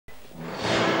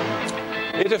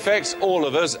It affects all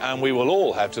of us, and we will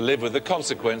all have to live with the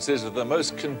consequences of the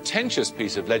most contentious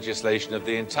piece of legislation of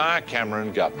the entire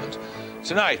Cameron government.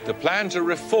 Tonight, the plan to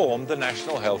reform the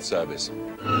National Health Service.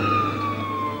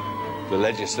 The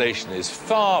legislation is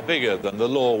far bigger than the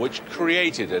law which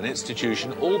created an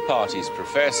institution all parties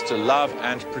profess to love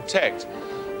and protect.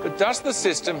 But does the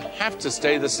system have to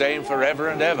stay the same forever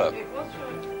and ever?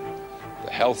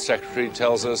 The Health Secretary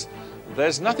tells us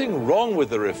there's nothing wrong with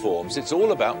the reforms, it's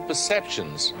all about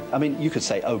perceptions. I mean, you could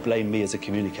say, oh, blame me as a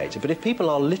communicator, but if people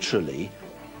are literally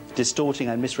distorting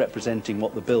and misrepresenting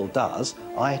what the bill does,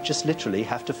 I just literally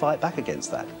have to fight back against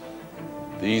that.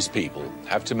 These people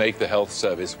have to make the health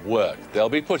service work. They'll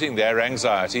be putting their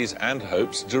anxieties and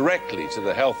hopes directly to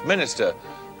the health minister,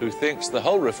 who thinks the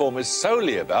whole reform is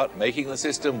solely about making the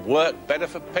system work better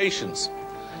for patients.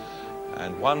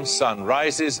 And one sun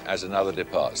rises as another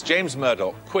departs. James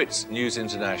Murdoch quits News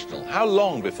International. How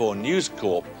long before News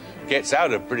Corp gets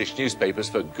out of British newspapers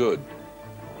for good?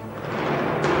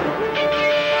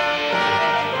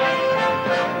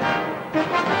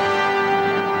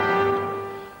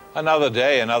 Another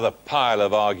day, another pile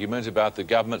of argument about the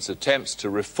government's attempts to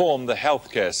reform the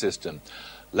healthcare system.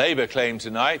 Labour claimed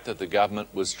tonight that the government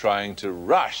was trying to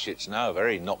rush its now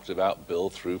very knocked-about bill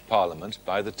through Parliament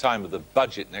by the time of the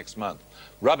budget next month.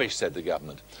 Rubbish, said the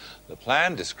government. The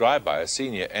plan, described by a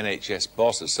senior NHS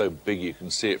boss as so big you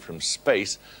can see it from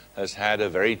space, has had a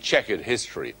very checkered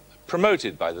history.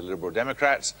 Promoted by the Liberal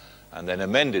Democrats and then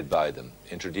amended by them.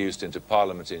 Introduced into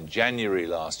Parliament in January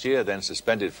last year, then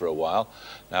suspended for a while,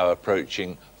 now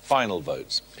approaching final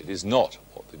votes. It is not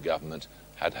what the government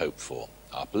had hoped for.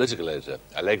 Our political editor,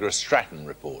 Allegra Stratton,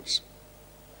 reports.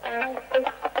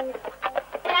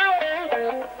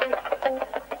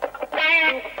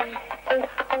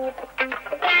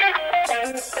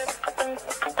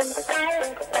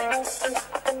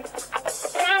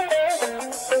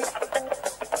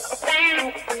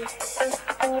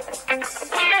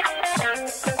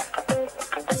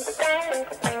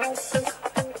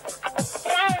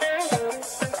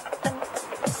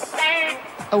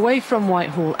 Away from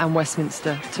Whitehall and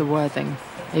Westminster to Worthing,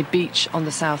 a beach on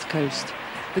the south coast.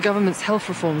 The government's health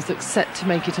reforms look set to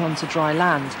make it onto dry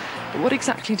land. But what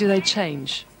exactly do they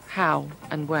change? How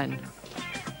and when?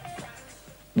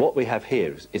 What we have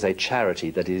here is a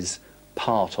charity that is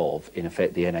part of, in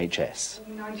effect, the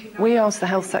NHS. We asked the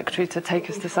Health Secretary to take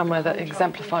us to somewhere that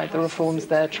exemplified the reforms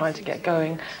they're trying to get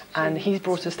going, and he's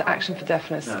brought us to Action for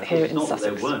Deafness here in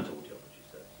Sussex.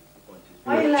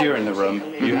 You're in the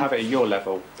room, you have it at your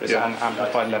level, it's an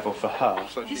amplified level for her.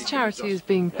 This charity is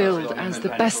being billed as the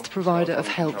best provider of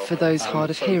help for those hard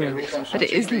of hearing, but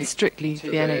it isn't strictly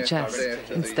the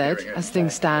NHS. Instead, as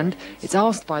things stand, it's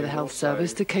asked by the health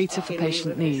service to cater for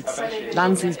patient needs.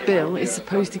 Lansley's bill is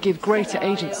supposed to give greater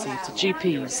agency to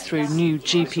GPs through new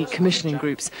GP commissioning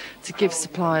groups to give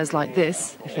suppliers like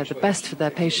this, if they're the best for their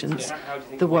patients,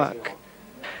 the work.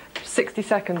 60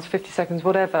 seconds, 50 seconds,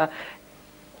 whatever.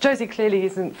 Josie clearly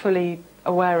isn't fully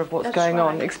aware of what's going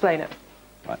on. Explain it.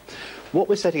 Right. What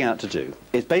we're setting out to do,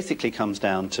 it basically comes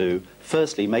down to,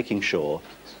 firstly, making sure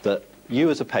that you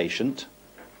as a patient,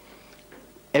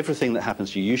 everything that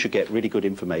happens to you, you should get really good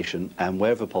information, and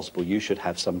wherever possible, you should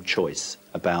have some choice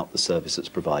about the service that's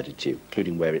provided to you,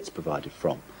 including where it's provided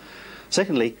from.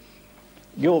 Secondly,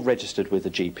 you're registered with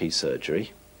a GP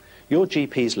surgery. Your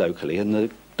GPs locally, and the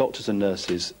doctors and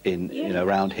nurses in,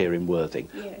 around here in Worthing,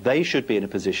 they should be in a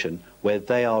position where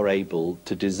they are able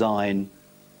to design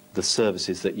the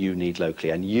services that you need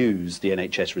locally and use the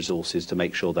NHS resources to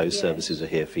make sure those services are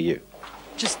here for you.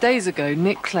 Just days ago,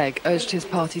 Nick Clegg urged his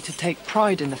party to take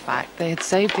pride in the fact they had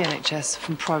saved the NHS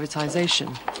from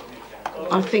privatisation.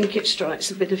 I think it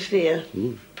strikes a bit of fear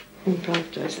in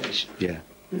privatisation. Yeah,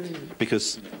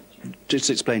 because just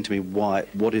explain to me why,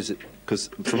 what is it, because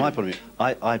from my point of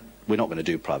view, we're not going to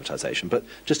do privatisation, but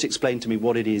just explain to me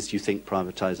what it is you think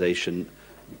privatisation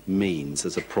means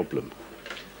as a problem.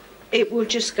 It will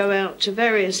just go out to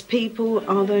various people.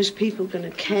 Are those people going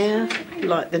to care,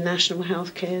 like the National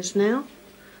Health cares now?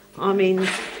 I mean,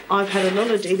 I've had a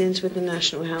lot of dealings with the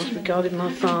National Health regarding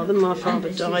my father. My father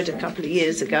died a couple of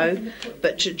years ago,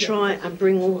 but to try and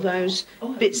bring all those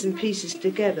bits and pieces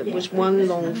together was one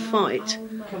long fight.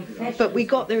 But we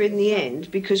got there in the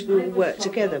end because we all worked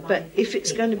together. But if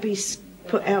it's going to be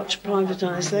put out to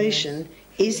privatisation,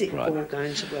 is it all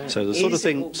going to work? So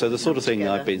the sort of thing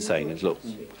I've been saying is, look,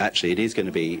 actually, it's going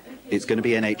to be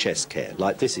NHS care.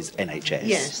 Like, this is NHS.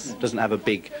 Yes. It doesn't have a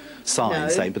big sign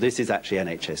saying, but this is actually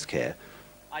NHS care.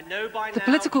 The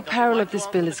political peril of this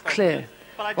bill is clear.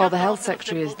 While the Health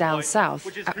Secretary is down south,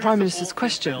 at Prime Minister's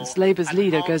questions, Labour's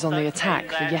leader goes on the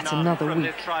attack for yet another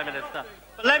week.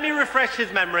 But let me refresh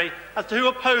his memory as to who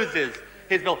opposes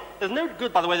his bill. There's no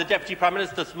good, by the way, the Deputy Prime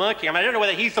Minister smirking. I mean, I don't know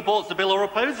whether he supports the bill or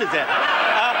opposes it. Which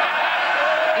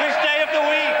day of the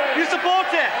week? You support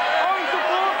it! Oh, he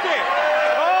supports it!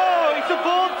 Oh, he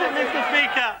supports it, Mr.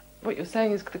 Speaker! What you're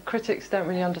saying is the critics don't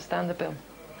really understand the bill.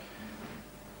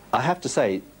 I have to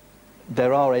say,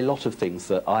 there are a lot of things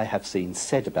that I have seen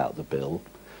said about the bill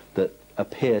that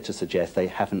appear to suggest they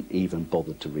haven't even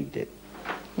bothered to read it.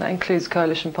 That includes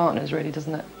coalition partners, really,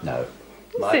 doesn't it? No.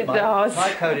 It does.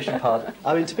 My coalition partner.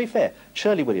 I mean, to be fair,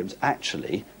 Shirley Williams,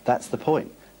 actually, that's the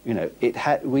point. You know,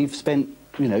 we've spent,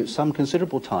 you know, some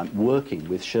considerable time working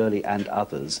with Shirley and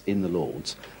others in the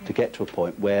Lords to get to a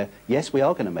point where, yes, we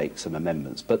are going to make some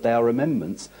amendments, but they are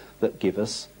amendments that give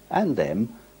us, and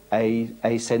them,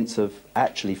 a sense of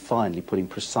actually finally putting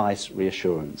precise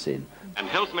reassurance in. And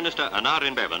Health Minister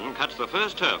Aneurin Bevan cuts the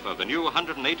first turf of the new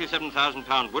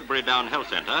 £187,000 Woodbury Down Health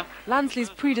Centre. Lansley's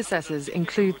predecessors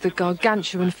include the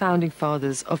gargantuan founding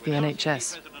fathers of the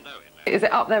NHS. Is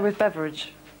it up there with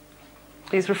Beveridge,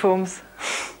 these reforms?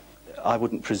 I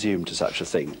wouldn't presume to such a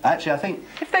thing. Actually, I think...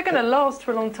 If they're going to last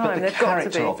for a long time, they've got to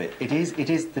be. The character of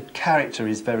it, the character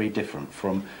is very different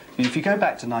from... If you go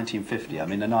back to 1950, I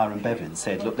mean, Aneurin Bevan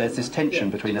said, look, there's this tension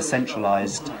between a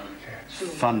centralised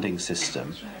funding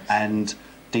system and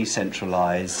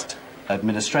decentralised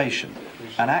administration.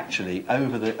 And actually,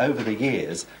 over the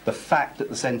years, the fact that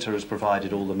the centre has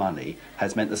provided all the money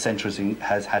has meant the centre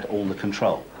has had all the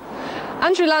control.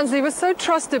 Andrew Lansley was so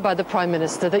trusted by the Prime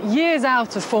Minister that years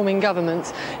out of forming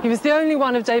government, he was the only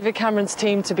one of David Cameron's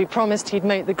team to be promised he'd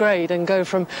make the grade and go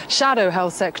from shadow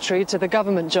health secretary to the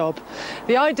government job.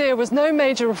 The idea was no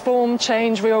major reform,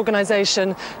 change,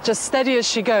 reorganisation, just steady as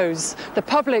she goes. The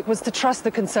public was to trust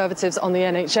the Conservatives on the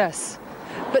NHS.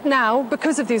 But now,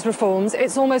 because of these reforms,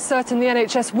 it's almost certain the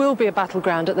NHS will be a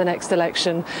battleground at the next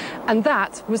election, and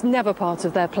that was never part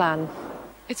of their plan.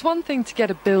 It's one thing to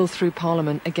get a bill through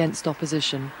Parliament against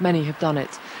opposition. Many have done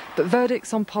it. But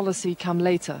verdicts on policy come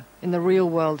later, in the real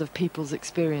world of people's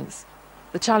experience.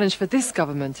 The challenge for this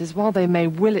government is while they may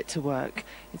will it to work,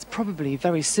 it's probably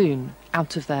very soon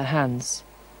out of their hands.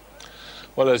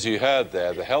 Well, as you heard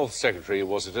there, the Health Secretary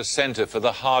was at a centre for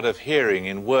the hard of hearing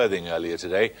in Worthing earlier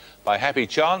today. By happy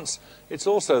chance, it's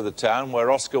also the town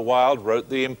where Oscar Wilde wrote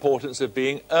The Importance of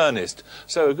Being Earnest.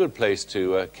 So a good place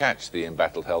to catch the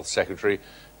embattled Health Secretary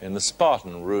in the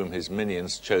Spartan room his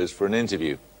minions chose for an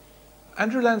interview.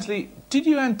 Andrew Lansley, did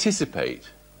you anticipate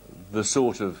the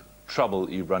sort of trouble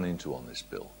you run into on this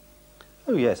bill?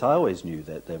 Oh, yes, I always knew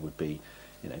that there would be,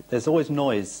 you know, there's always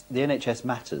noise. The NHS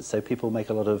matters, so people make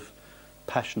a lot of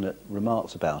passionate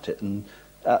remarks about it. And,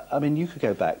 I mean, you could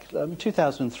go back,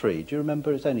 2003, do you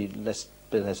remember? It's only less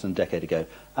than a decade ago.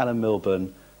 Alan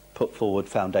Milburn put forward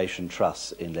foundation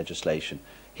trusts in legislation.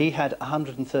 He had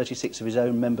 136 of his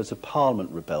own members of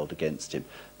Parliament rebelled against him.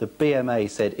 The BMA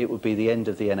said it would be the end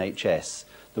of the NHS.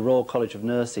 The Royal College of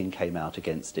Nursing came out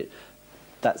against it.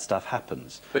 That stuff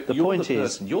happens. But the point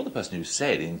is, you're the person who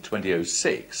said in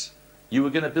 2006 you were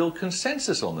going to build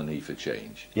consensus on the need for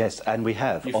change. Yes, and we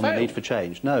have, on the need for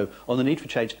change. No, on the need for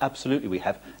change, absolutely we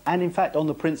have. And in fact, on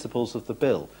the principles of the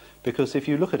bill. Because if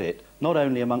you look at it, not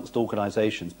only amongst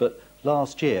organisations, but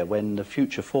last year when the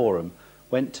Future Forum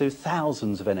went to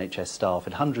thousands of NHS staff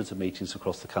in hundreds of meetings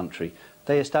across the country,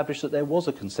 they established that there was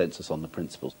a consensus on the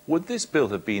principles. Would this bill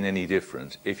have been any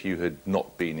different if you had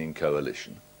not been in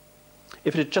coalition?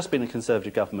 If it had just been a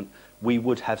Conservative government, we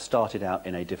would have started out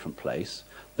in a different place.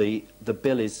 The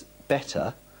bill is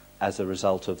better as a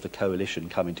result of the coalition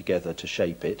coming together to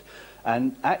shape it.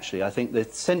 And actually, I think the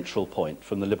central point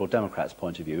from the Liberal Democrats'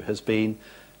 point of view has been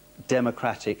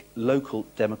local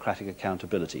democratic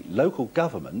accountability. Local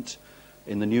government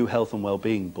in the new health and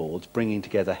wellbeing boards, bringing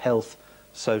together health,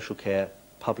 social care,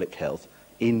 public health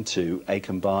into a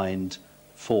combined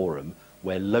forum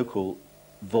where local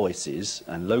voices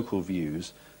and local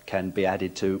views can be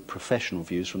added to professional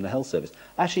views from the health service.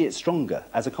 Actually, it's stronger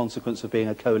as a consequence of being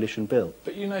a coalition bill.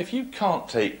 But, you know, if you can't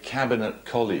take cabinet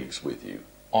colleagues with you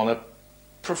on a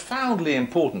profoundly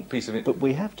important piece of... But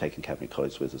we have taken cabinet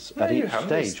colleagues with us no, at each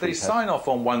stage. They sign off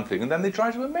on one thing and then they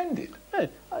try to amend it. No,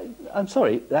 I'm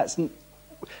sorry, that's...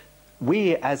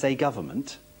 We, as a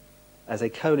government, as a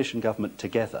coalition government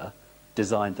together,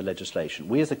 designed the legislation.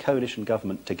 We, as a coalition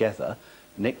government together,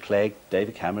 Nick Clegg,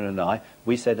 David Cameron and I,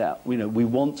 we said, you know, we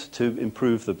want to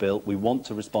improve the bill, we want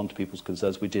to respond to people's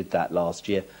concerns. We did that last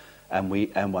year.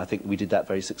 and I think we did that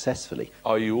very successfully.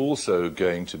 Are you also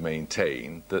going to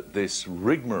maintain that this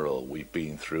rigmarole we've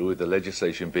been through, with the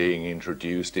legislation being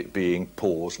introduced, it being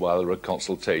paused while there are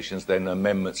consultations, then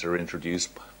amendments are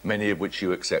introduced, many of which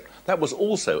you accept, that was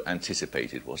also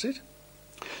anticipated, was it?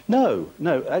 No,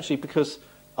 actually, because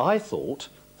I thought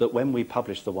that when we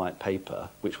published the white paper,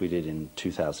 which we did in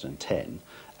 2010,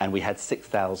 and we had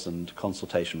 6,000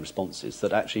 consultation responses,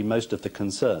 that actually most of the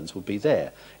concerns would be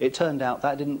there. It turned out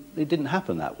that it didn't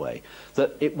happen that way.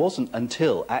 That it wasn't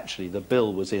until actually the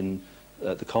bill was in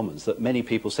the Commons that many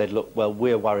people said, look, well,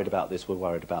 we're worried about this, we're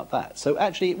worried about that. So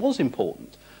actually it was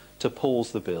important to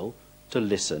pause the bill, to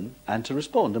listen and to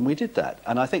respond, and we did that.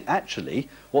 And I think actually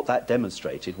what that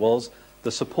demonstrated was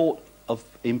the support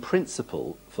in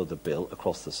principle for the bill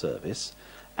across the service,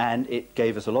 and it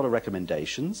gave us a lot of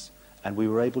recommendations, and we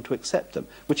were able to accept them,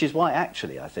 which is why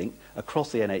actually I think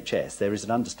across the NHS there is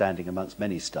an understanding amongst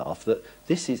many staff that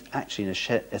this is actually in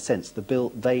a sense the bill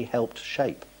they helped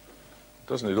shape.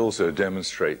 Doesn't it also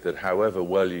demonstrate that however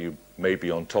well you may be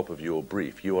on top of your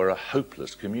brief, you are a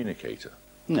hopeless communicator?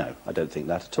 No, I don't think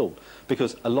that at all,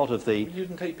 because a lot of the... You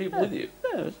can take people with you.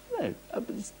 No,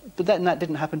 but that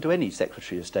didn't happen to any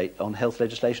Secretary of State on health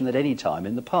legislation at any time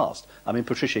in the past. I mean,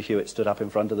 Patricia Hewitt stood up in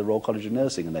front of the Royal College of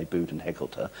Nursing and they booed and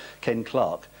heckled her. Ken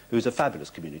Clarke, who's a fabulous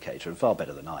communicator and far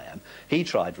better than I am, he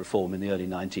tried reform in the early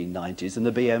 1990s, and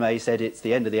the BMA said it's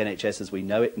the end of the NHS as we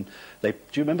know it. And do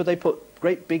you remember they put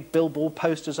great big billboard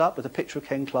posters up with a picture of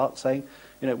Ken Clarke saying,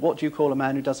 you know, what do you call a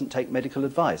man who doesn't take medical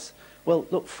advice? Well,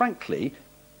 look, frankly,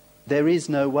 there is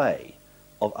no way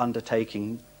of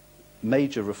undertaking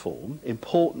major reform,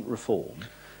 important reform,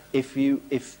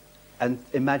 and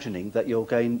imagining that you're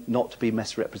going not to be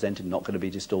misrepresented, not going to be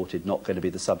distorted, not going to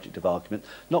be the subject of argument,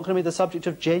 not going to be the subject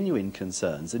of genuine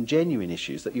concerns and genuine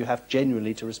issues that you have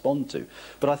genuinely to respond to.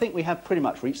 But I think we have pretty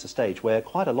much reached the stage where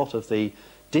quite a lot of the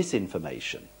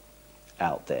disinformation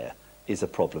out there is a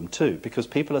problem too, because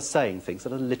people are saying things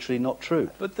that are literally not true.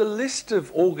 But the list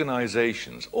of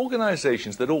organisations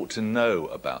that ought to know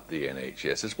about the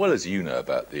NHS, as well as you know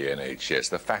about the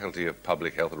NHS, the Faculty of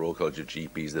Public Health, the Royal College of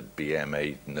GPs, the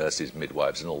BMA, nurses,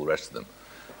 midwives and all the rest of them,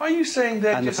 are you saying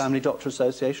they're and the Family Doctor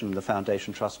Association and the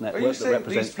Foundation Trust Network that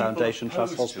represents Foundation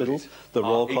Trust hospitals, the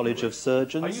Royal College of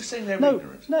Surgeons. Are you saying they're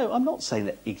ignorant? No, I'm not saying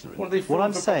they're ignorant. Well, what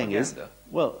I'm saying is,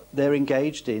 well, they're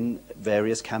engaged in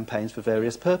various campaigns for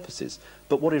various purposes.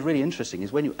 But what is really interesting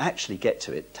is when you actually get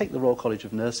to it, take the Royal College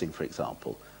of Nursing, for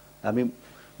example. I mean,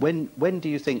 when do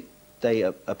you think they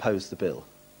opposed the bill?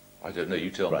 I don't know, you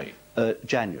tell me.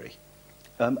 January.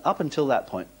 Up until that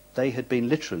point, they had been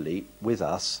literally with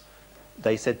us.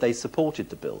 They said they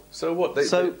supported the bill. So what?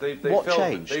 What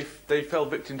changed? They fell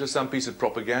victim to some piece of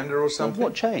propaganda or something? Well,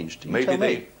 what changed? Maybe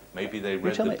they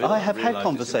read the bill. I have had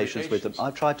conversations with them.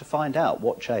 I've tried to find out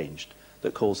what changed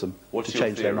that caused them to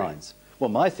change their minds. Well,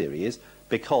 my theory is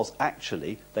because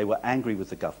actually they were angry with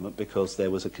the government because there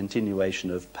was a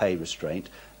continuation of pay restraint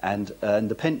and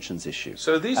the pensions issue.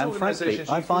 So these organisations,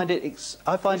 I find it's.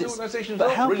 Organisations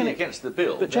aren't really against the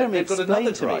bill. But Jeremy,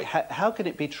 explain to me how can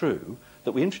it be true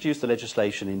that we introduced the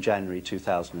legislation in January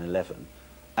 2011,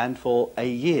 and for a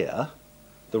year,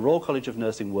 the Royal College of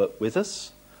Nursing worked with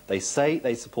us. They say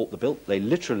they support the bill. They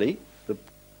literally,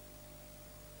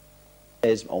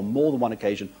 on more than one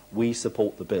occasion, we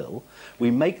support the bill.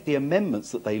 We make the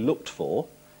amendments that they looked for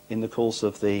in the course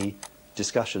of the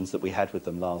discussions that we had with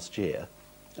them last year,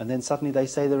 and then suddenly they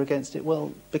say they're against it.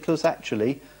 Well, because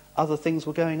actually other things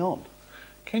were going on.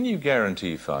 Can you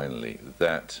guarantee, finally,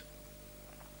 that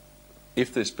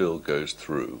if this bill goes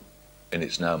through in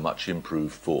its now much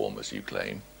improved form, as you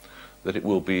claim, that it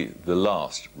will be the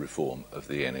last reform of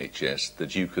the NHS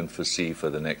that you can foresee for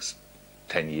the next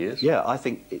 10 years? Yeah, I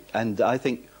think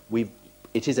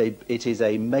it is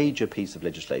a major piece of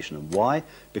legislation. And why?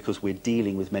 Because we're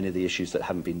dealing with many of the issues that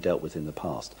haven't been dealt with in the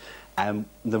past. And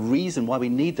the reason why we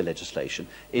need the legislation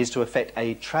is to effect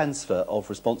a transfer of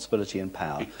responsibility and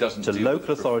power to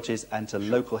local authorities and to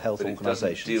local health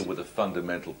organisations. It doesn't deal with a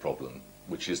fundamental problem,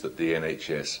 which is that the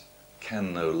NHS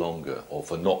can no longer, or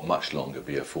for not much longer,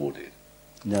 be afforded.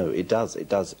 No, it does. It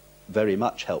does very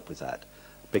much help with that.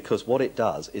 Because what it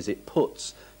does is it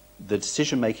puts the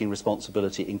decision-making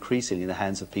responsibility increasingly in the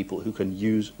hands of people who can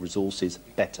use resources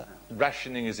better.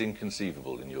 Rationing is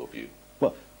inconceivable, in your view?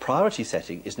 Well, priority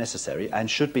setting is necessary and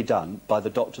should be done by the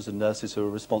doctors and nurses who are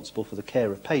responsible for the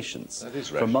care of patients. That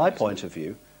is rationing, from my point of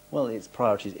view, well, it's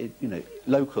priorities,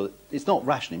 local. It's not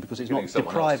rationing because it's not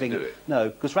depriving. No,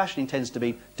 because rationing tends to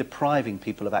be depriving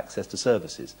people of access to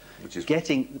services. Which is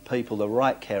getting people the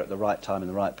right care at the right time in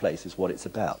the right place is what it's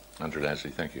about. Andrew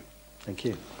Lansley, thank you. Thank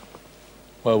you.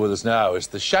 Well, with us now is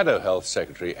the Shadow Health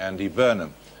Secretary, Andy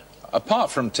Burnham.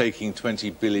 Apart from taking 20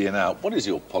 billion out, what is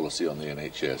your policy on the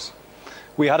NHS?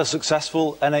 We had a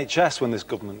successful NHS when this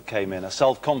government came in, a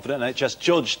self-confident NHS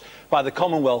judged by the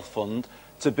Commonwealth Fund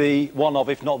to be one of,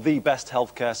 if not the best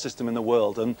healthcare system in the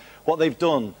world. And what they've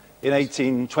done in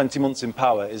 18, 20 months in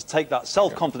power is take that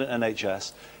self-confident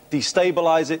NHS,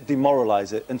 destabilise it,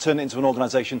 demoralise it, and turn it into an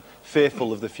organisation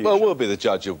fearful of the future. Well, we'll be the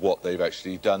judge of what they've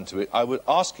actually done to it. I was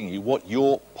asking you what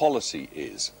your policy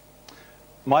is.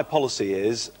 My policy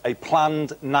is a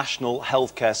planned national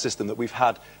healthcare system that we've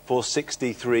had for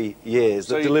 63 years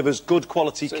that delivers good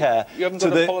quality care. You haven't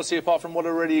got a policy apart from what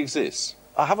already exists?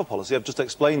 I have a policy, I've just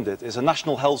explained it. It's a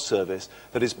national health service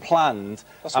that is planned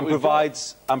and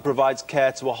provides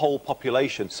care to a whole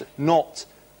population, not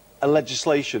a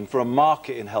legislation for a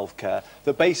market in healthcare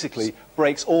that basically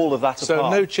breaks all of that apart. So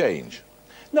no change?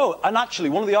 No, and actually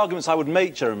one of the arguments I would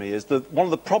make, Jeremy, is that one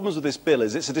of the problems with this bill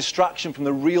is it's a distraction from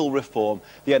the real reform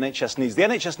the NHS needs. The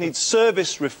NHS needs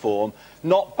service reform,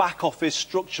 not back-office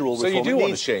structural reform. So you do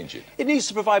want to change it? It needs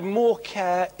to provide more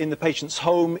care in the patient's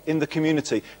home, in the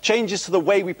community, changes to the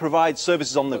way we provide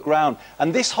services on the ground.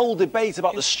 And this whole debate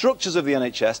about the structures of the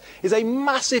NHS is a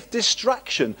massive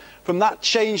distraction from that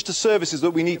change to services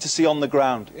that we need to see on the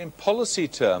ground. In policy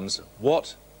terms,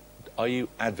 what are you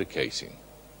advocating?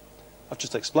 I've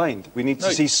just explained. We need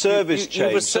to see service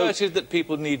change. You've asserted that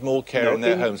people need more care in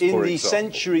their homes, for example. In the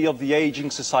century of the ageing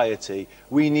society,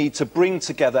 we need to bring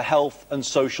together health and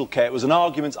social care. It was an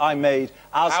argument I made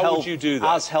as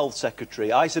Health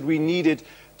Secretary. I said we needed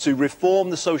to reform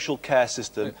the social care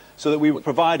system so that we were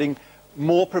providing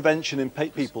more prevention in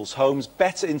people's homes,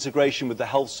 better integration with the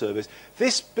health service.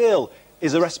 This bill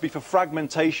is a recipe for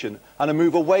fragmentation and a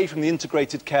move away from the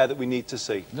integrated care that we need to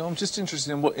see. No, I'm just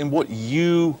interested in what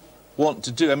you want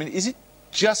to do. I mean, is it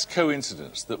just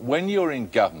coincidence that when you're in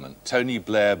government, Tony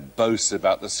Blair boasts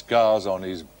about the scars on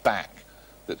his back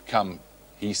that come,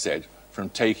 he said, from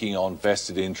taking on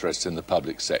vested interests in the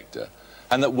public sector,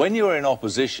 and that when you're in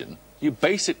opposition, you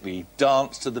basically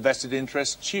dance to the vested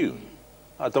interest tune?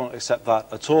 I don't accept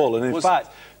that at all. And in fact,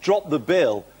 drop the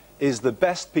bill is the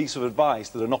best piece of advice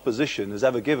that an opposition has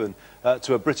ever given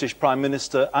to a British Prime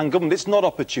Minister and government. It's not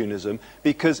opportunism,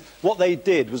 because what they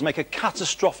did was make a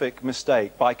catastrophic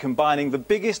mistake by combining the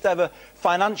biggest ever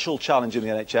financial challenge in the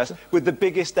NHS with the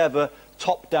biggest ever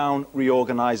top-down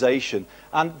reorganisation.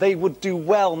 And they would do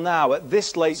well now, at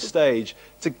this late stage,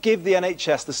 to give the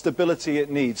NHS the stability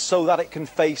it needs so that it can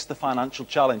face the financial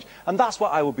challenge. And that's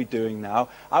what I will be doing now.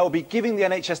 I will be giving the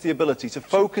NHS the ability to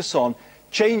focus on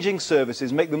changing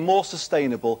services, make them more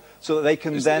sustainable so that they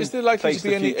can then face the future. Is there likely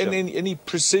to be any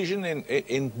precision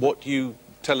in what you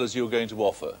tell us you're going to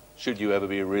offer, should you ever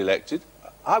be re-elected?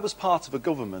 I was part of a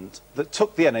government that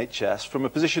took the NHS from a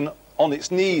position on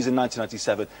its knees in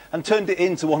 1997 and turned it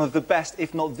into one of the best,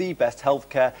 if not the best,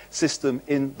 healthcare system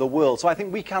in the world. So I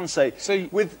think we can say,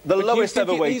 with the lowest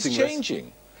ever waiting list...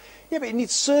 changing? Yeah, but it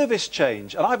needs service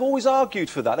change, and I've always argued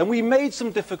for that. And we made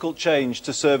some difficult change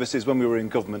to services when we were in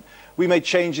government. We made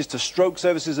changes to stroke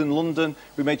services in London.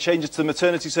 We made changes to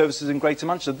maternity services in Greater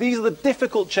Manchester. These are the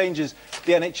difficult changes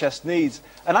the NHS needs.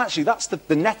 And actually, that's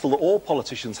the nettle that all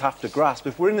politicians have to grasp.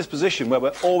 If we're in this position where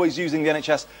we're always using the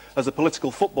NHS as a political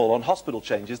football on hospital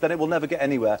changes, then it will never get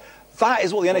anywhere. That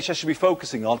is what the NHS should be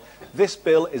focusing on. This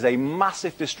bill is a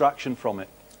massive distraction from it.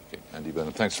 Okay, Andy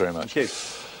Burnham, thanks very much. Thank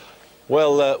you.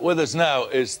 Well, with us now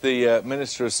is the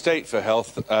Minister of State for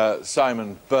Health,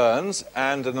 Simon Burns,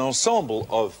 and an ensemble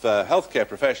of healthcare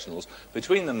professionals.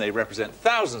 Between them, they represent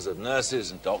thousands of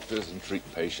nurses and doctors and treat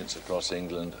patients across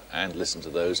England and listen to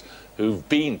those who've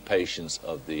been patients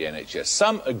of the NHS.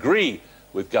 Some agree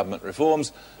with government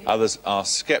reforms, others are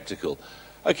sceptical.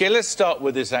 OK, let's start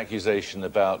with this accusation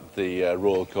about the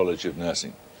Royal College of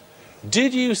Nursing.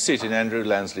 Did you sit in Andrew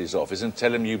Lansley's office and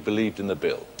tell him you believed in the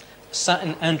bill? Sat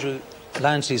in Andrew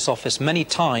Lansley's office many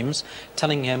times,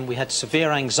 telling him we had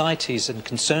severe anxieties and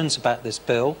concerns about this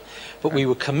bill, but we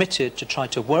were committed to try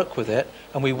to work with it,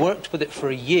 and we worked with it for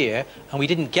a year, and we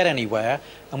didn't get anywhere,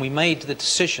 and we made the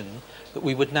decision that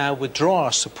we would now withdraw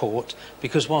our support,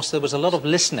 because whilst there was a lot of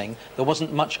listening, there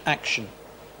wasn't much action.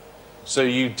 So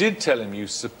you did tell him you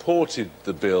supported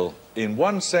the bill in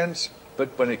one sense,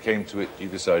 but when it came to it, you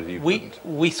decided you couldn't.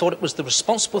 We thought it was the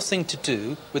responsible thing to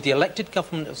do with the elected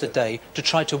government of the day to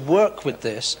try to work with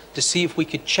this to see if we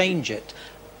could change it,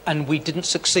 and we didn't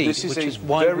succeed, which is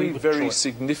why we withdrew it. Very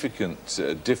significant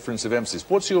difference of emphasis.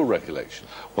 What's your recollection?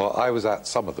 Well, I was at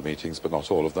some of the meetings, but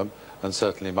not all of them, and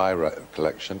certainly my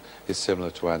recollection is similar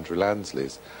to Andrew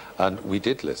Lansley's. And we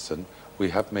did listen. We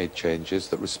have made changes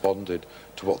that responded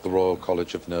to what the Royal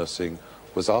College of Nursing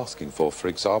was asking for. For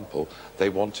example, they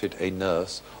wanted a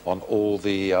nurse on all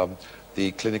the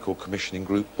clinical commissioning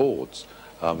group boards.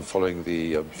 Following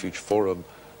the Future Forum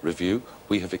review,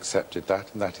 we have accepted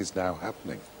that, and that is now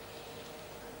happening.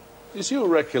 Is your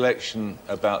recollection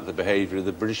about the behaviour of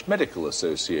the British Medical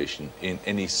Association in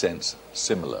any sense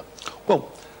similar?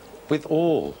 Well, with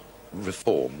all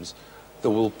reforms,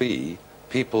 there will be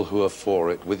people who are for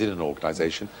it within an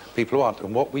organisation, people who aren't.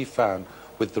 And what we found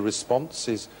with the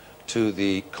responses to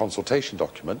the consultation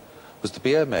document was the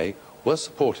BMA was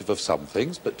supportive of some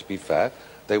things, but to be fair,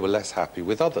 they were less happy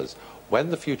with others. When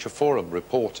the Future Forum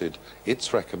reported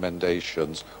its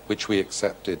recommendations, which we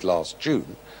accepted last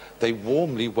June, they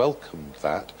warmly welcomed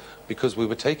that because we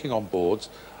were taking on board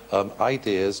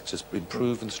ideas to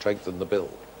improve and strengthen the bill.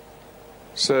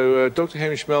 So, Dr.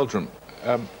 Hamish Meldrum,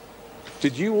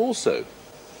 did you also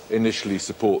initially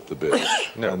support the bill?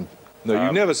 No. No,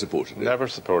 you never supported it? Never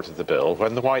supported the bill.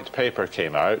 When the white paper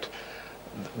came out,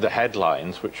 the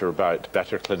headlines, which are about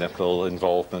better clinical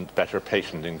involvement, better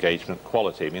patient engagement,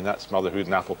 quality, I mean, that's motherhood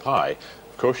and apple pie.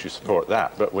 Of course you support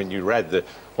that, but when you read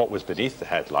what was beneath the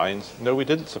headlines, no, we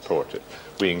didn't support it.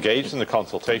 We engaged in the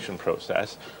consultation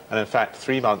process, and in fact,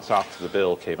 3 months after the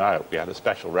bill came out, we had a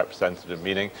special representative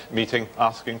meeting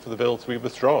asking for the bill to be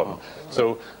withdrawn.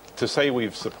 So to say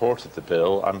we've supported the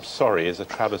bill, I'm sorry, is a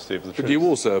travesty of the truth. But you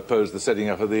also opposed the setting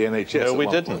up of the NHS. No, we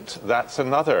didn't. That's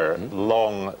another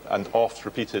long and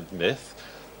oft-repeated myth.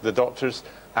 The doctors,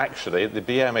 actually, the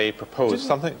BMA proposed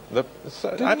something that...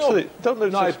 Actually, don't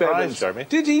look so surprised, Jeremy.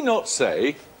 Did he not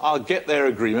say, I'll get their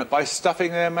agreement by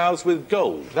stuffing their mouths with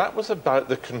gold? That was about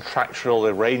the contractual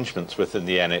arrangements within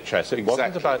the NHS. It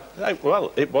wasn't about...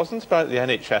 Well, it wasn't about the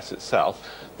NHS itself.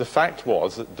 The fact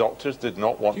was that doctors did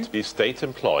not want to be state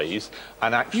employees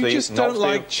and actually... You just don't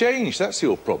like change. That's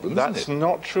your problem, isn't it? That's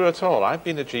not true at all. I've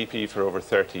been a GP for over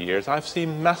 30 years. I've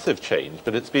seen massive change,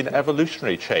 but it's been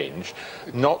evolutionary change,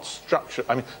 not structure.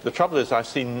 I mean, the trouble is I've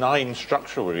seen 9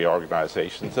 structural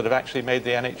reorganisations that have actually made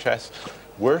the NHS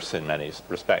worse in many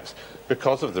respects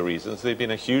because of the reasons. They've been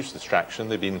a huge distraction,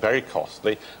 they've been very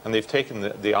costly, and they've taken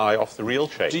the eye off the real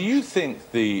change. Do you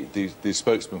think the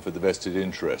spokesman for the vested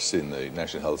interests in the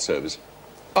National Health Service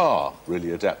are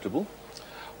really adaptable?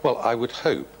 Well, I would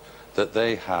hope that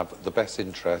they have the best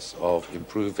interests of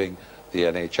improving the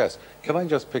NHS. Can I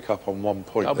just pick up on one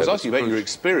point? I was asking about your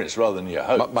experience rather than your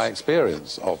hopes. My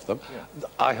experience of them. Yeah.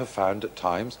 I have found at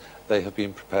times they have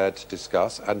been prepared to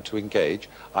discuss and to engage.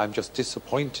 I'm just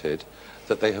disappointed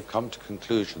that they have come to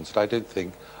conclusions that I don't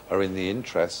think are in the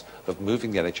interests of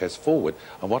moving the NHS forward.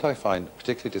 And what I find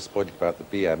particularly disappointing about the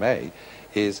BMA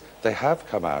is they have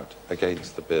come out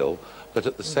against the bill, but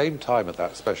at the same time at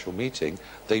that special meeting,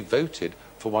 they voted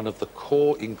for one of the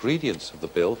core ingredients of the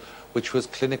bill, which was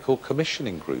clinical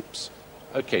commissioning groups.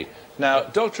 OK. Now,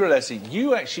 Dr Alessi,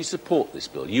 you actually support this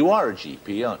bill. You are a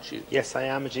GP, aren't you? Yes, I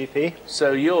am a GP.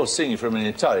 So you're singing from an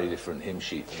entirely different hymn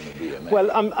sheet than the BMA. Well,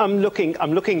 I'm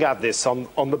looking at this on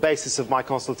the basis of my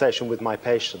consultation with my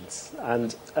patients.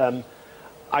 And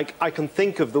I can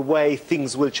think of the way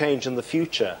things will change in the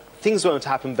future. Things won't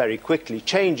happen very quickly.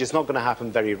 Change is not going to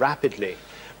happen very rapidly.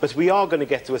 But we are going to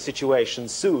get to a situation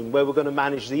soon where we're going to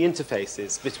manage the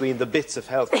interfaces between the bits of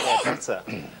healthcare better.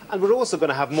 And we're also going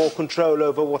to have more control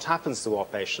over what happens to our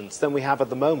patients than we have at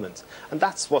the moment. And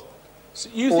that's what all this is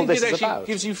about. You think it actually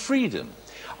gives you freedom?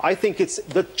 I think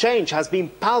the change has been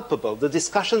palpable. The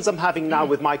discussions I'm having now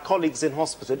with my colleagues in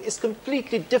hospital is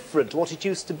completely different to what it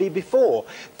used to be before.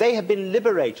 They have been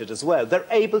liberated as well. They're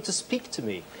able to speak to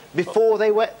me. Before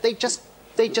they just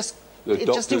the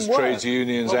doctors, trades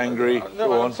unions, angry.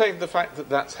 No, I'm saying the fact that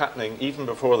that's happening even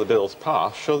before the bill's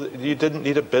passed shows that you didn't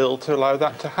need a bill to allow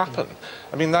that to happen.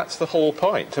 I mean, that's the whole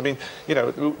point. I mean, you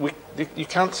know, you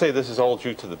can't say this is all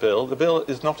due to the bill. The bill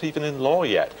is not even in law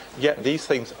yet. Yet these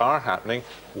things are happening,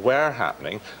 were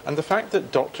happening. And the fact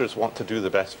that doctors want to do the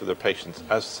best for their patients,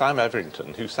 as Sam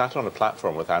Everington, who sat on a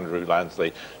platform with Andrew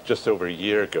Lansley just over a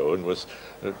year ago and was,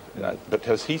 but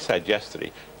as he said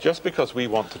yesterday, just because we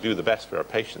want to do the best for our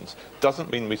patients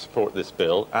doesn't mean we support this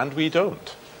bill, and we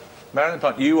don't. Marilyn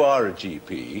Punt, you are a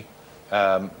GP.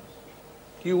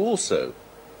 You also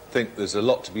think there's a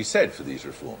lot to be said for these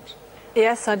reforms.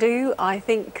 Yes, I do. I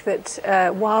think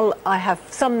that while I have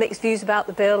some mixed views about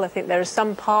the bill, I think there are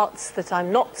some parts that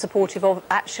I'm not supportive of.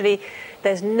 Actually,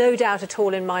 there's no doubt at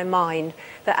all in my mind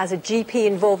that as a GP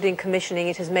involved in commissioning,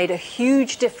 it has made a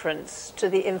huge difference to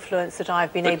the influence that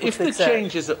I've been able to exert. If the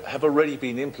changes have already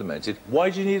been implemented,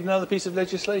 why do you need another piece of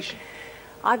legislation?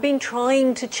 I've been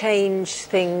trying to change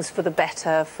things for the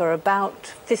better for about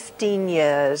 15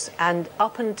 years, and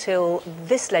up until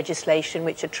this legislation,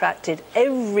 which attracted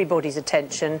everybody's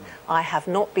attention, I have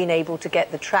not been able to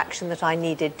get the traction that I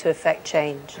needed to effect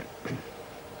change.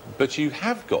 But you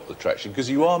have got the traction because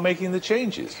you are making the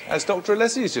changes, as Dr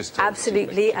Alessi has just told us.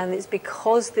 Absolutely, and it's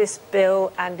because this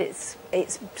bill and its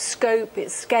scope,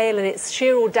 its scale and its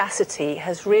sheer audacity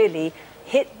has really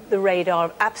hit the radar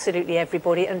of absolutely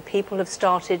everybody, and people have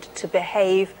started to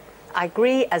behave, I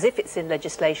agree, as if it's in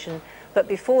legislation, but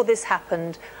before this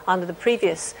happened, under the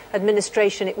previous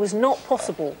administration, it was not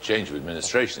possible. Change of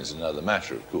administration is another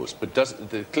matter, of course, but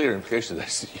the clear implication of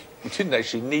this is you didn't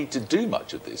actually need to do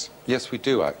much of this. Yes, we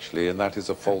do, actually, and that is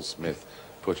a false myth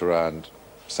put around,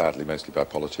 sadly, mostly by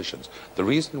politicians. The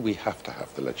reason we have to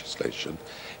have the legislation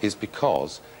is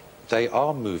because they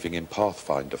are moving in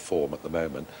Pathfinder form at the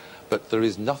moment, but there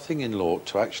is nothing in law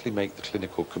to actually make the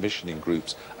clinical commissioning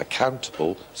groups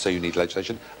accountable, so you need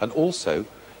legislation. And also,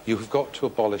 you have got to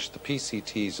abolish the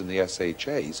PCTs and the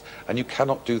SHAs, and you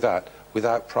cannot do that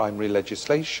without primary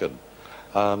legislation.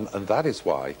 And that is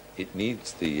why it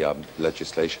needs the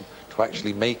legislation to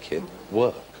actually make it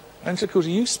work. And so, of course,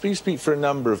 you speak for a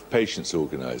number of patients'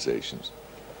 organisations.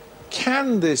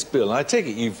 Can this bill, and I take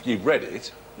it you've read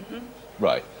it,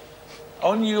 right,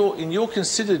 in your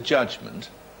considered judgment,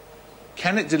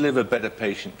 can it deliver better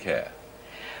patient care?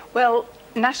 Well,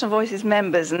 National Voices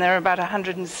members, and there are about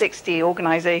 160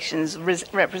 organisations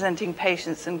representing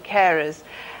patients and carers,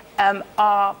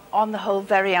 are on the whole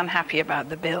very unhappy about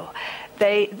the bill.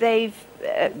 They've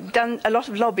done a lot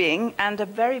of lobbying and are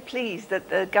very pleased that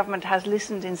the government has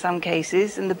listened in some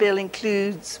cases, and the bill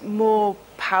includes more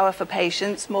power for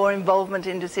patients, more involvement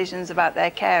in decisions about their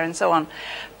care and so on.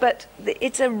 But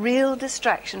it's a real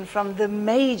distraction from the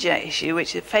major issue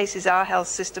which faces our health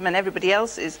system and everybody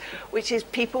else's, which is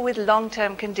people with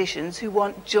long-term conditions who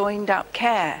want joined-up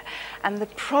care. And the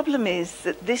problem is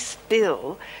that this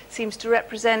bill seems to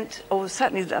represent, or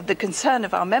certainly the concern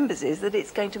of our members is, that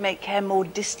it's going to make care more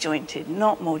disjointed,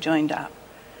 not more joined up.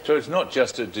 So it's not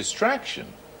just a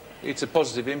distraction, it's a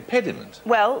positive impediment.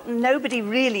 Well, nobody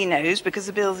really knows because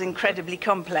the bill's incredibly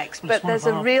complex, but there's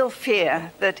a real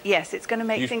fear that, yes, it's going to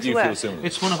make things worse.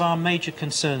 It's one of our major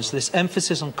concerns, this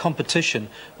emphasis on competition,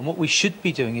 and what we should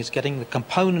be doing is getting the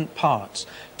component parts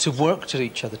to work to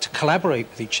each other, to collaborate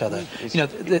with each other. You know,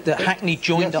 the hackneyed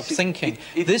joined-up thinking.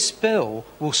 This bill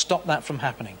will stop that from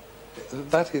happening.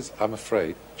 That is, I'm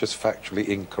afraid, just factually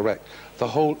incorrect. The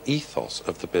whole ethos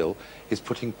of the bill is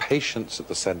putting patients at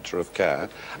the centre of care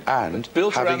and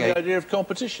built having around the idea of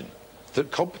competition. The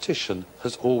competition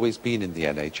has always been in the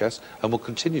NHS and will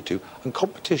continue to, and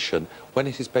competition, when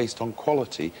it is based on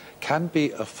quality, can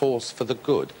be a force for the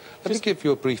good. Let me give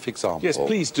you a brief example. Yes,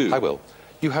 please do. I will.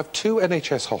 You have two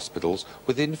NHS hospitals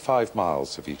within 5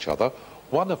 miles of each other.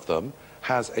 One of them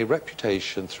has a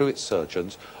reputation through its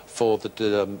surgeons for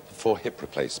hip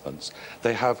replacements.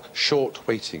 They have short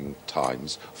waiting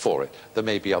times for it. There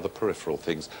may be other peripheral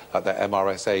things, like their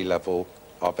MRSA level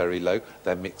are very low,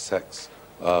 their mixed-sex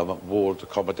ward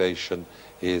accommodation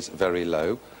is very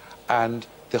low, and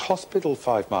the hospital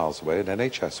 5 miles away, an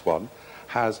NHS one,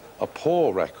 has a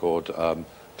poor record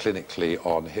clinically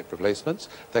on hip replacements.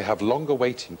 They have longer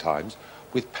waiting times.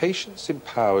 With patients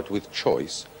empowered with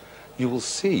choice, you will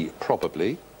see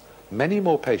probably many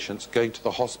more patients going to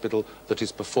the hospital that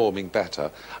is performing better,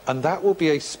 and that will be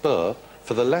a spur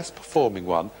for the less performing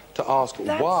one to ask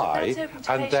why,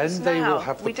 and then they will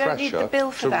have the pressure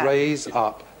to raise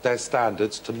up their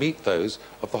standards to meet those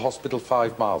of the hospital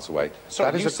 5 miles away. So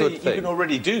that is a good thing. You can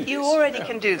already do this. You already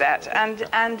can do that,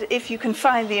 and if you can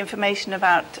find the information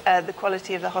about the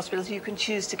quality of the hospitals, you can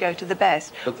choose to go to the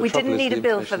best. But we didn't need a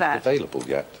bill for that. Available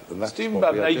yet, and that's Stephen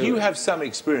what we are Buckman, you doing. have some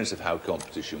experience of how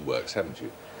competition works, haven't you?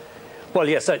 Well,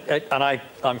 yes, and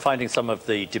I'm finding some of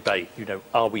the debate, you know,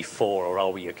 are we for or are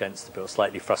we against the bill,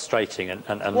 slightly frustrating, and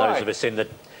those of us in the,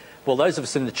 well, those of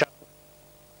us in the channel,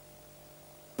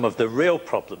 some of the real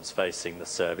problems facing the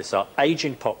service are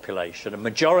ageing population, a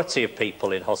majority of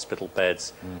people in hospital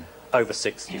beds over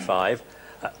 65,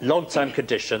 long-term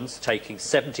conditions taking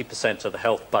 70% of the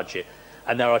health budget,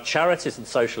 and there are charities and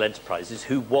social enterprises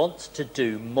who want to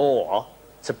do more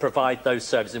to provide those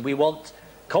services, and we want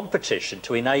competition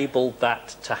to enable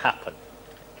that to happen.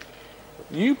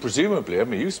 You presumably, I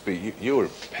mean, you're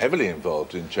heavily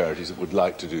involved in charities that would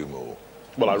like to do more.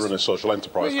 Well, I run a social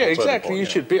enterprise. Well, yeah, exactly. You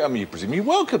should be. I mean, you presume you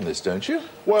welcome this, don't you?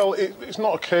 Well, it's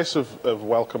not a case of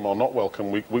welcome or not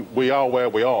welcome. We are where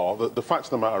we are. The fact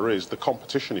of the matter is the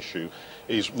competition issue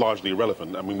is largely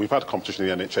irrelevant. I mean, we've had competition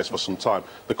in the NHS for some time.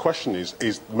 The question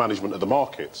is management of the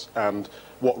markets. And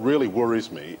what really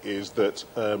worries me is that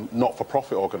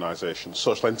not-for-profit organisations,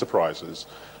 social enterprises,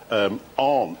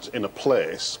 aren't in a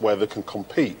place where they can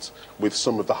compete with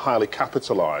some of the highly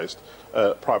capitalised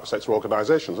private sector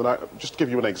organisations. And just to give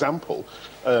you an example,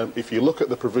 if you look at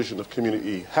the provision of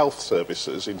community health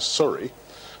services in Surrey,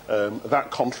 that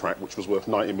contract, which was worth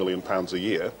 £90 million a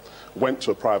year, went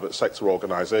to a private sector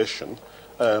organisation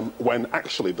when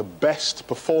actually the best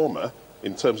performer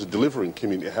in terms of delivering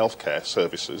community healthcare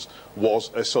services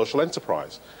was a social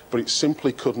enterprise. But it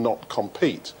simply could not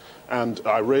compete. And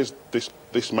I raised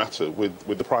this matter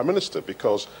with the Prime Minister,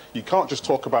 because you can't just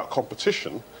talk about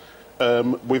competition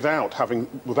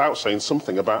without saying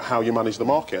something about how you manage the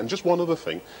market. And just one other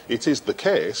thing, it is the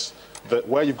case that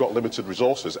where you've got limited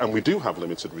resources, and we do have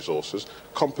limited resources,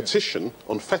 competition,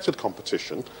 unfettered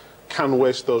competition, can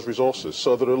waste those resources.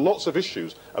 So there are lots of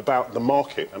issues about the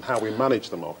market and how we manage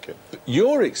the market.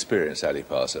 Your experience, Ali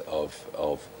Parsa,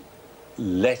 of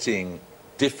letting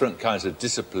different kinds of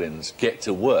disciplines get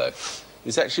to work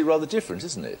is actually rather different,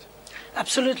 isn't it?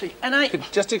 Absolutely. And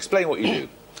just explain what you do.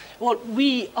 Well,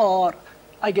 we are,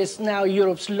 I guess, now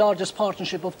Europe's largest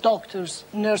partnership of doctors,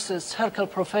 nurses, healthcare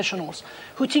professionals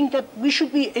who think that we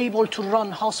should be able to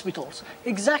run hospitals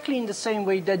exactly in the same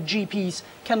way that GPs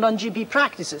can run GP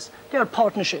practices. They are a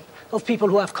partnership of people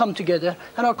who have come together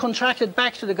and are contracted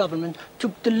back to the government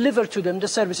to deliver to them the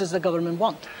services the government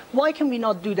wants. Why can we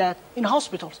not do that in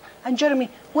hospitals? And Jeremy,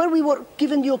 where we were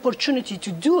given the opportunity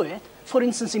to do it, for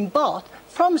instance in Bath,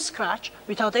 from scratch,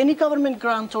 without any government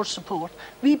grant or support,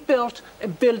 we built a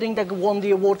building that won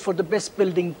the award for the best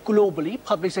building globally,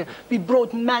 public sector. We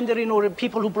brought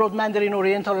people who brought Mandarin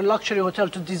Oriental, a luxury hotel,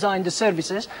 to design the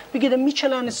services. We get a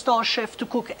Michelin star chef to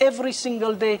cook every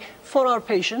single day for our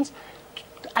patients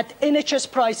at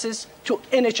NHS prices to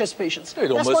NHS patients.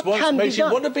 It almost makes you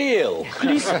want to be ill.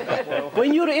 Please,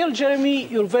 when you're ill, Jeremy,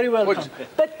 you're very welcome.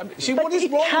 What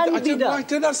is wrong? I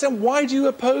don't understand. Why do you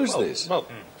oppose this? Well,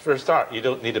 for a start, you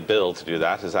don't need a bill to do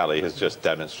that, as Ali has just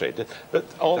demonstrated. But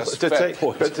also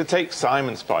to take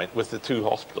Simon's point with the two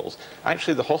hospitals,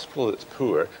 actually the hospital that's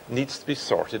poor needs to be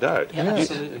sorted out. Yeah,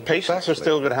 patients are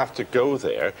still going to have to go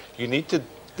there. You need to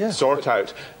sort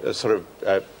out a sort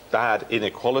of bad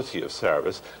inequality of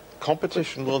service.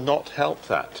 Competition will not help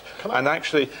that. And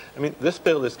actually, I mean, this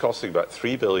bill is costing about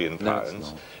 £3 billion.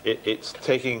 It's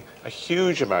taking a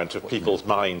huge amount of people's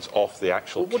minds off the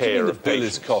actual care of patients. What do you mean the bill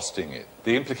is costing it?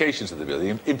 The implications of the bill,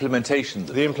 the implementation of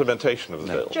the bill. The implementation of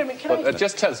the bill. Jeremy, can I...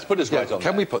 just tell us, put us right on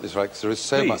Can we put this right? Because there is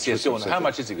so much... Yes, go on. How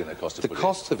much is it going to cost to put it? The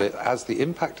cost of it, as the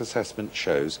impact assessment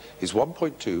shows, is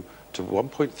 1.2 to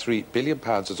 1.3 billion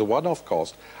pounds as a one-off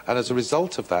cost, and as a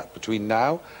result of that, between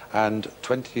now and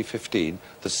 2015,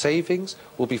 the savings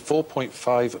will be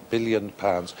 4.5 billion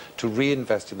pounds to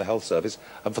reinvest in the health service,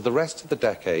 and for the rest of the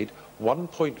decade,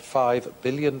 1.5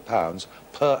 billion pounds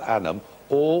per annum,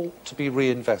 all to be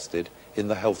reinvested in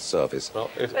the health service.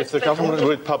 Well, if the government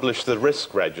would publish the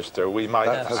risk register, we might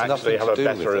actually have a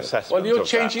better assessment. Well, you're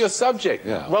changing your subject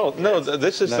now. Well, no,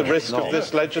 this is the risk of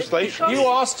this legislation. You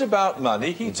asked about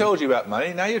money, he told you about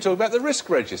money, now you're talking about the risk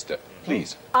register.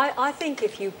 Please. I think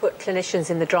if you put clinicians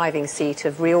in the driving seat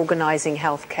of reorganising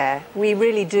healthcare, we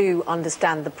really do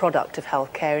understand the product of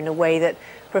healthcare in a way that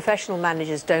professional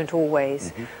managers don't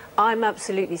always. I'm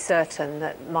absolutely certain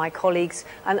that my colleagues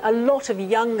and a lot of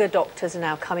younger doctors are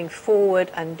now coming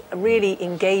forward and really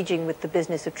engaging with the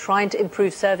business of trying to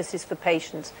improve services for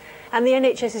patients. And the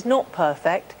NHS is not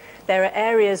perfect. There are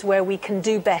areas where we can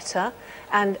do better,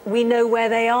 and we know where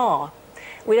they are.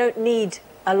 We don't need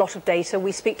a lot of data.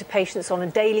 We speak to patients on a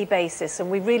daily basis, and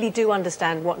we really do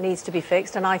understand what needs to be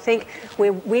fixed. And I think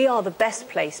we are the best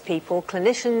placed people,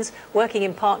 clinicians working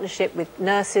in partnership with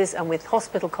nurses and with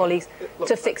hospital colleagues,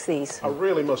 to fix these. I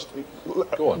really must.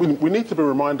 We need to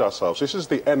remind ourselves, this is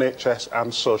the NHS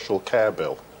and social care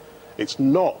bill. It's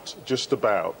not just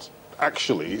about,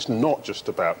 actually, it's not just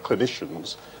about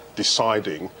clinicians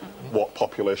deciding what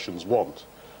populations want.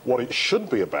 What it should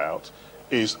be about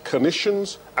is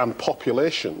clinicians and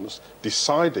populations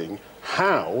deciding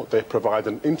how they provide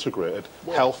an integrated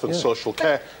health and social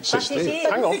care system.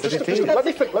 Hang on, let me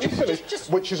finish,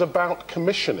 which is about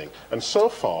commissioning. And so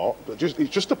far, it's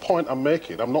just a point I'm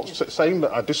making. I'm not saying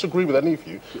that I disagree with any of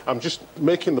you. I'm just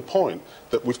making the point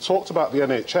that we've talked about the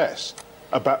NHS,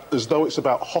 as though it's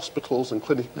about hospitals and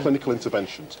clinical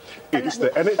interventions. It's the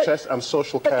NHS and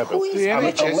social care bill.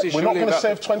 We're not going to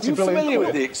save 20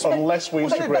 billion unless we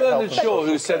integrate health and Shaw,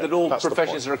 who said that all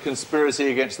professions are a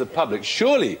conspiracy against the public.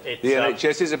 Surely the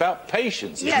NHS is about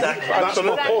patients. Yes, that's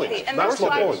my point. And that's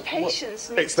my point.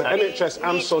 It's the NHS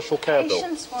and social care bill.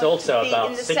 Patients want to be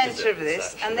in the centre of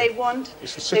this, and they want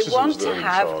to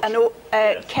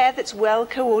have care that's well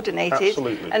coordinated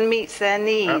and meets their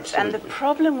needs. And the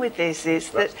problem with this is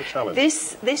that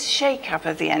this shake-up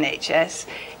of the NHS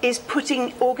is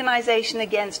putting organisation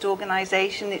against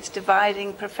organisation. It's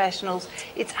dividing professionals.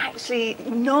 It's actually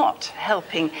not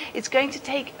helping. It's going to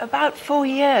take about 4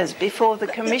 years before the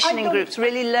commissioning groups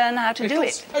really learn how to do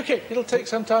it. OK, it'll take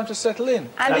some time to settle in.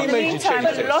 And in the meantime,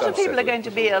 a lot of people are going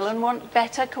to be ill and want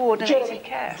better coordinated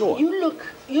care.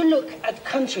 You look at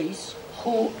countries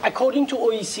who, according to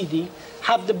OECD,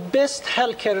 have the best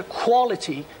healthcare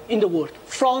quality in the world.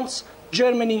 France,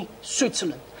 Germany,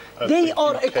 Switzerland. They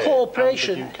are a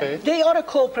cooperation. They are a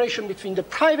cooperation between the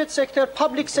private sector,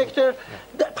 public sector.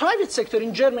 The private sector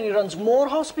in Germany runs more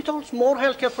hospitals, more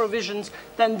healthcare provisions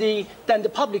than the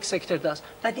public sector does.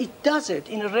 But it does it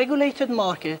in a regulated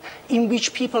market in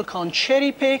which people can't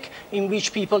cherry pick, in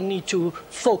which people need to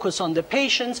focus on the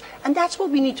patients, and that's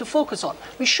what we need to focus on.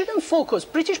 We shouldn't focus.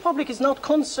 British public is not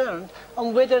concerned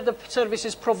on whether the service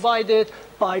is provided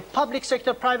by public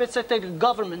sector, private sector,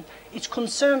 government. It's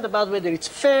concerned about whether it's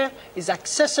fair, it's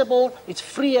accessible, it's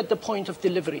free at the point of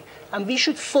delivery. And we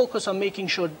should focus on making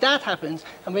sure that happens.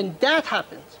 And when that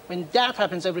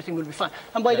happens, everything will be fine.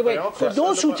 And by the way, for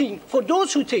those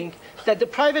who think that the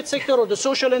private sector or the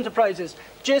social enterprises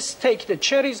just take the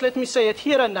cherries, let me say it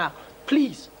here and now,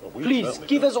 please,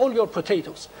 give us all your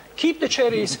potatoes. Keep the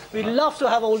cherries. We love to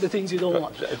have all the things you don't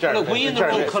want. Look, we in the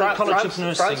Royal College of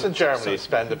Nursing... France and Germany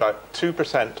spend about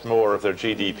 2% more of their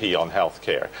GDP on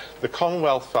healthcare. The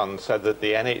Commonwealth Fund said that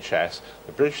the NHS,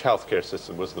 the British healthcare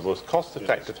system, was the most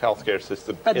cost-effective healthcare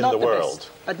system in the world.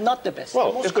 But not the best.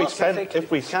 Well, if we spend more,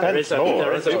 it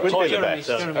would be the best.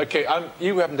 OK,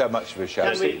 you haven't had much of a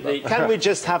show. Can we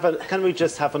just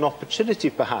have an opportunity,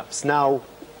 perhaps, now?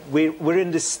 We're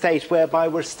in this state whereby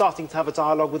we're starting to have a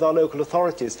dialogue with our local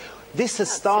authorities. This has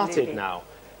started now.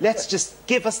 Let's just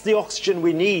give us the oxygen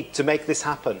we need to make this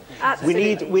happen. We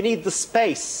need the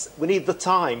space, we need the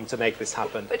time to make this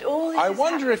happen. But all this I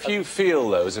wonder if you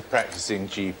feel, though, as a practising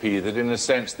GP, that in a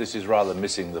sense this is rather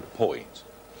missing the point.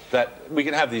 That we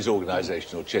can have these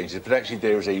organisational changes, but actually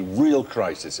there is a real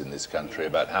crisis in this country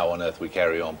about how on earth we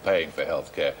carry on paying for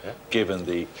healthcare, given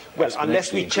the... Well,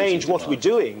 unless we change what we're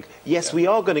doing, yes, we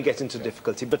are going to get into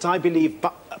difficulty, but I believe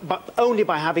but only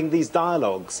by having these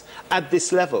dialogues at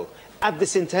this level, at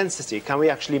this intensity, can we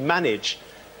actually manage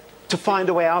to find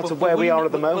a way out of where we are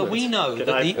at the moment. But we know that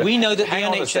the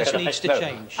NHS needs to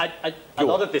change. A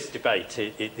lot of this debate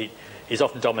is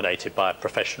often dominated by a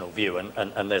professional view,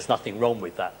 and there's nothing wrong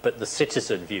with that. But the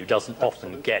citizen view doesn't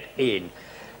often get in.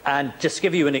 And just to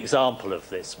give you an example of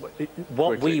this,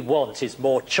 what we want is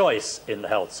more choice in the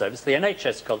health service. The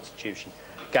NHS Constitution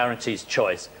guarantees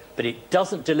choice, but it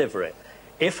doesn't deliver it.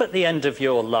 If at the end of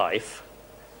your life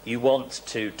you want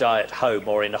to die at home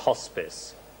or in a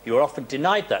hospice, you are often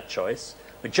denied that choice.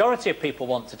 Majority of people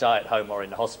want to die at home or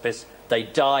in a hospice. They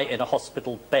die in a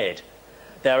hospital bed.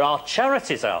 There are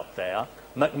charities out there,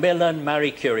 Macmillan, Marie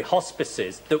Curie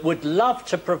hospices, that would love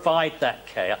to provide that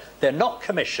care. They're not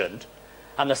commissioned,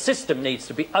 and the system needs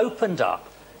to be opened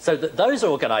up so that those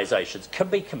organisations can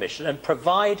be commissioned and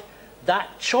provide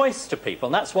that choice to people,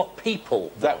 and that's what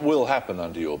people... That will happen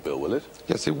under your bill, will it?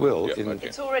 Yes, it will. Yeah, okay.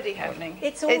 It's already happening.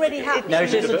 It's already happening. No,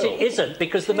 it isn't. It isn't,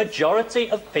 because the majority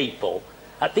of people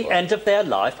at the end of their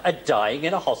life are dying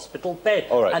in a hospital bed,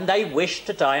 and they wish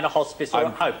to die in a hospice or a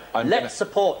home. Let's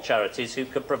support charities who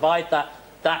can provide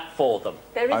that for them.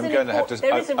 I'm going to have to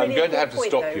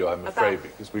stop you, I'm afraid,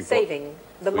 because we've saving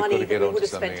the money that we would have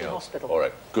spent in else. hospital. All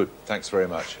right, good. Thanks very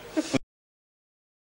much.